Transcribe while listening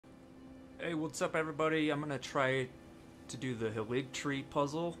Hey, what's up everybody? I'm gonna try to do the Haligtree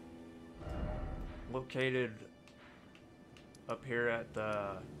puzzle located up here at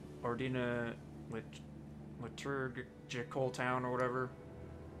the Ordina Liturgical Town or whatever.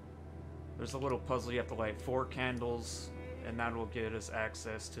 There's a little puzzle, you have to light 4 candles and that will get us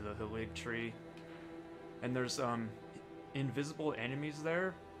access to the Haligtree. And there's invisible enemies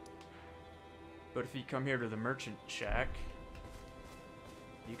there, but if you come here to the merchant shack,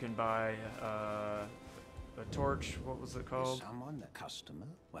 you can buy a torch. What was it called? Is someone the customer?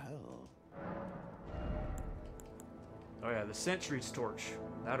 Well. Oh yeah, the Sentry's torch.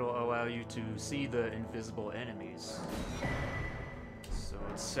 That'll allow you to see the invisible enemies. So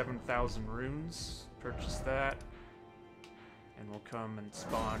it's 7,000 runes. Purchase that. And we'll come and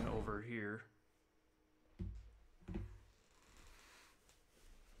spawn over here.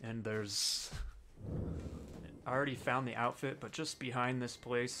 And there's... I already found the outfit, but just behind this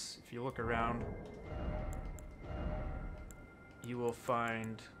place, if you look around, you will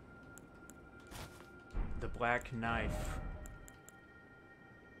find the black knife.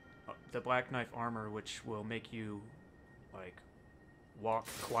 The black knife armor, which will make you, like, walk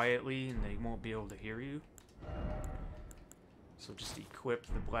quietly and they won't be able to hear you. So just equip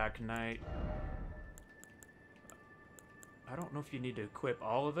the black knight. I don't know if you need to equip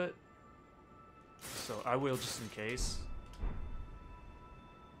all of it, so I will just in case.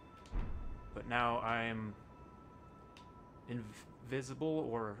 But now I'm invisible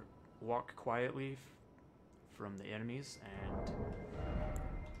or walk quietly from the enemies, and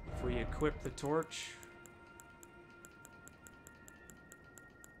if we equip the torch,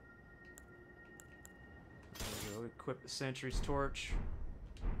 there we go, equip the sentry's torch.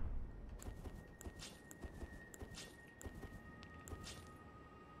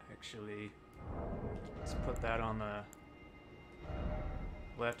 Actually, let's put that on the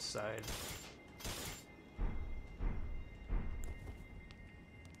left side.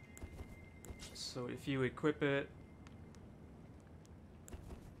 So if you equip it,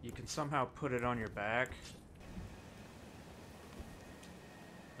 you can somehow put it on your back.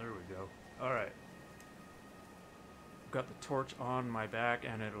 There we go. Alright. Got the torch on my back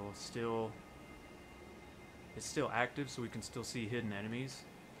and it's still active, so we can still see hidden enemies.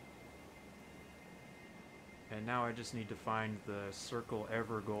 And now I just need to find the Circle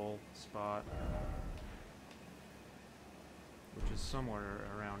Evergoal spot, which is somewhere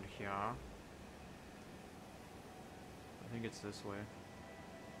around here. I think it's this way.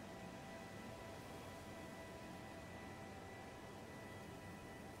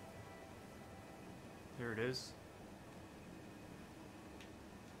 Here it is.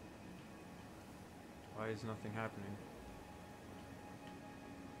 Why is nothing happening?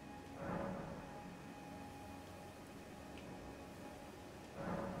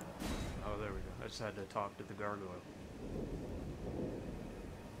 Oh, there we go. I just had to talk to the gargoyle.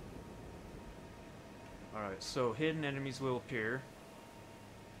 Alright, so hidden enemies will appear.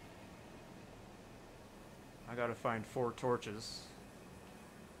 I gotta find 4 torches.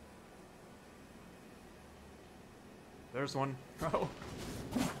 There's one. Oh!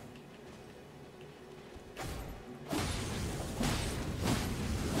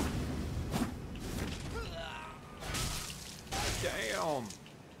 Damn!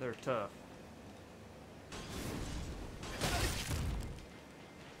 They're tough.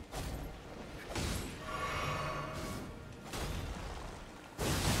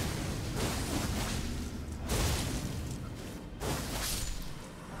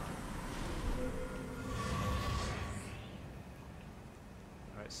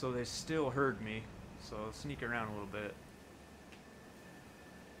 Alright, so they still heard me, so I'll sneak around a little bit.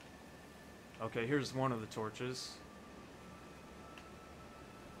 Okay, here's one of the torches.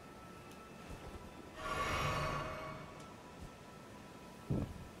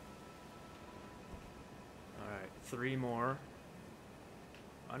 Alright, 3 more.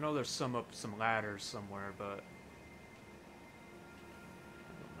 I know there's some up some ladders somewhere, but I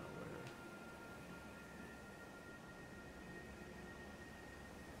don't know where.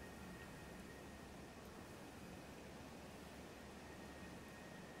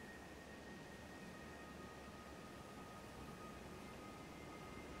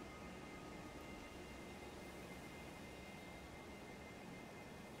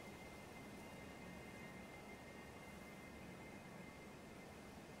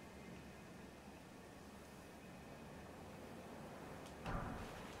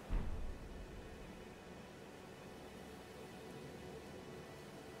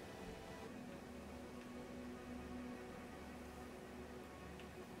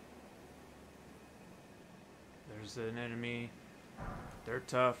 There's an enemy. They're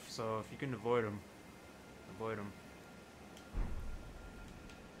tough, so if you can avoid them, avoid them.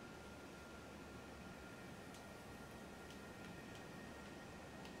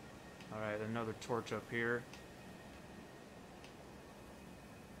 Alright, another torch up here.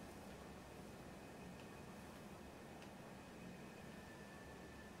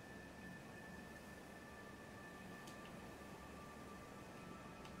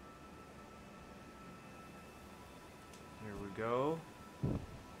 Here we go.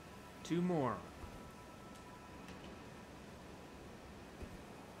 2 more.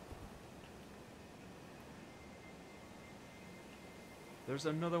 There's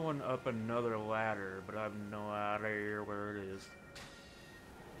another one up another ladder, but I have no idea where it is.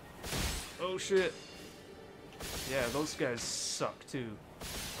 Oh shit! Yeah, those guys suck too.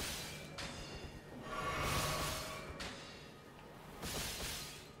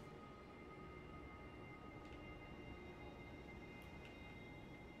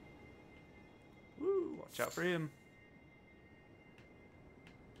 Woo! Watch out for him.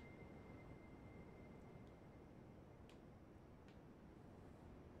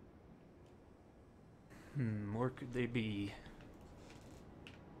 Where could they be?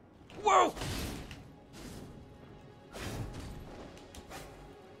 Whoa!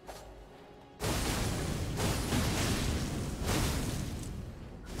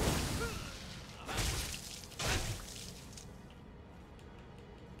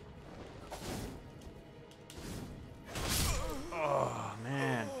 Oh,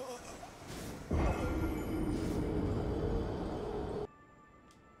 man.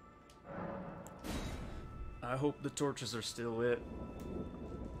 I hope the torches are still lit.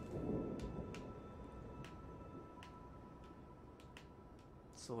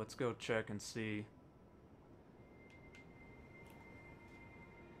 So let's go check and see.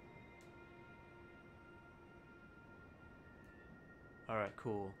 Alright,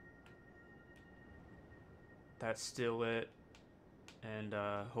 cool. That's still lit. And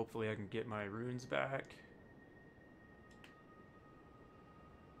hopefully I can get my runes back.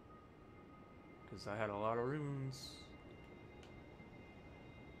 Because I had a lot of runes.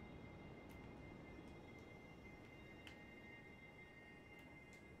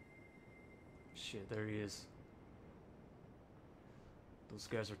 Shit, there he is. Those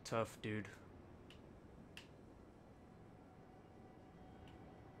guys are tough, dude.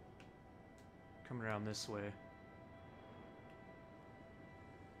 Coming around this way.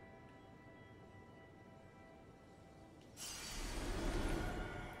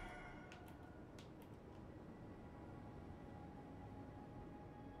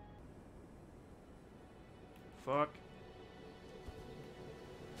 Fuck.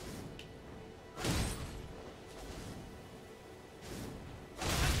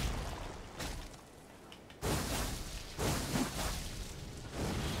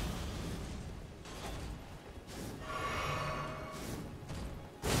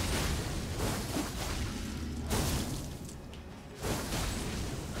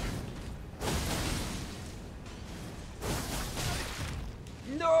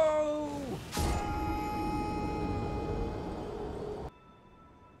 No!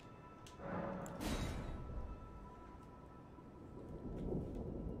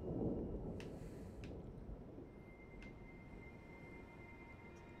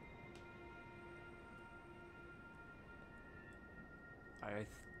 I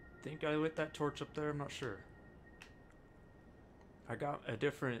think I lit that torch up there, I'm not sure. I got a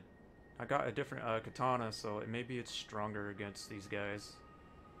different katana, so maybe it's stronger against these guys.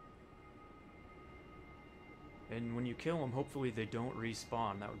 And when you kill them, hopefully they don't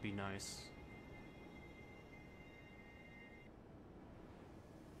respawn. That would be nice.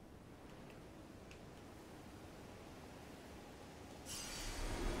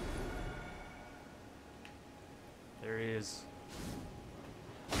 There he is.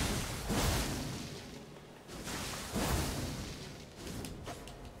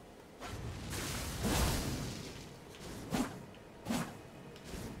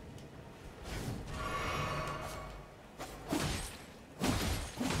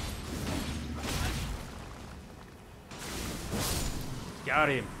 Got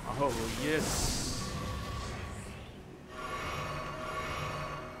him. Oh, yes.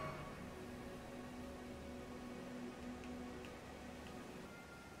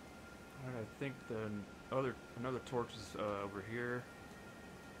 Alright, I think another torch is over here.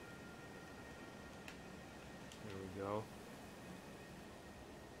 There we go.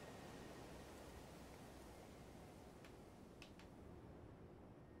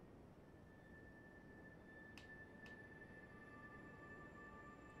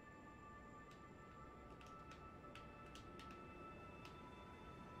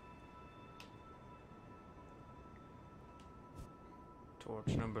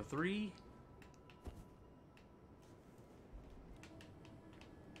 Torch number 3.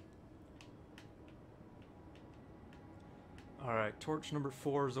 Alright, torch number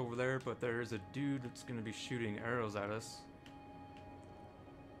 4 is over there, but there is a dude that's going to be shooting arrows at us.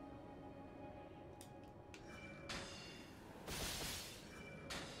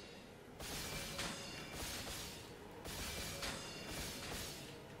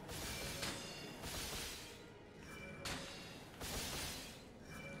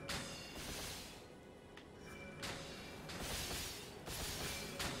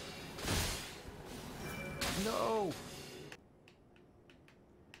 No!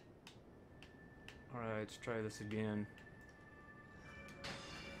 Alright, let's try this again.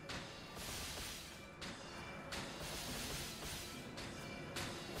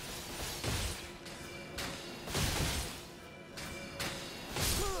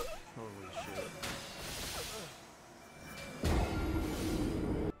 Holy shit.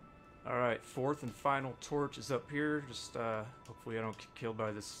 Alright, fourth and final torch is up here. Just, hopefully I don't get killed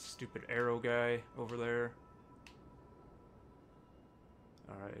by this stupid arrow guy over there.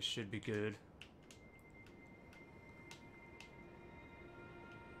 Alright, it should be good.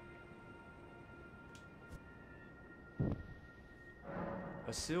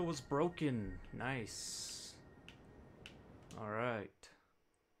 A seal was broken. Nice. Alright.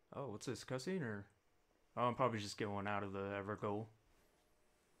 Oh, what's this? Cutscene or? Oh, I'm probably just going out of the Evergoal.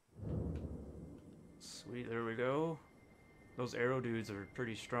 Sweet, there we go. Those arrow dudes are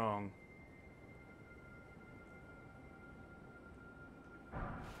pretty strong.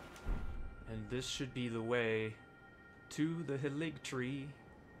 And this should be the way to the Haligtree.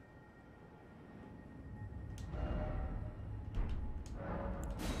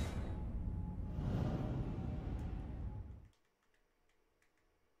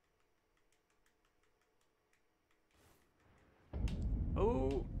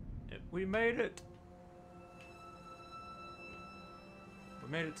 Oh, we made it. We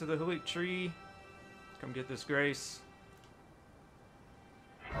made it to the Haligtree. Come get this grace.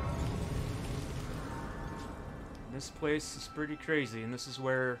 This place is pretty crazy, and this is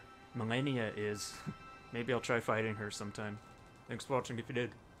where Millennia is. Maybe I'll try fighting her sometime. Thanks for watching if you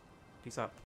did. Peace out.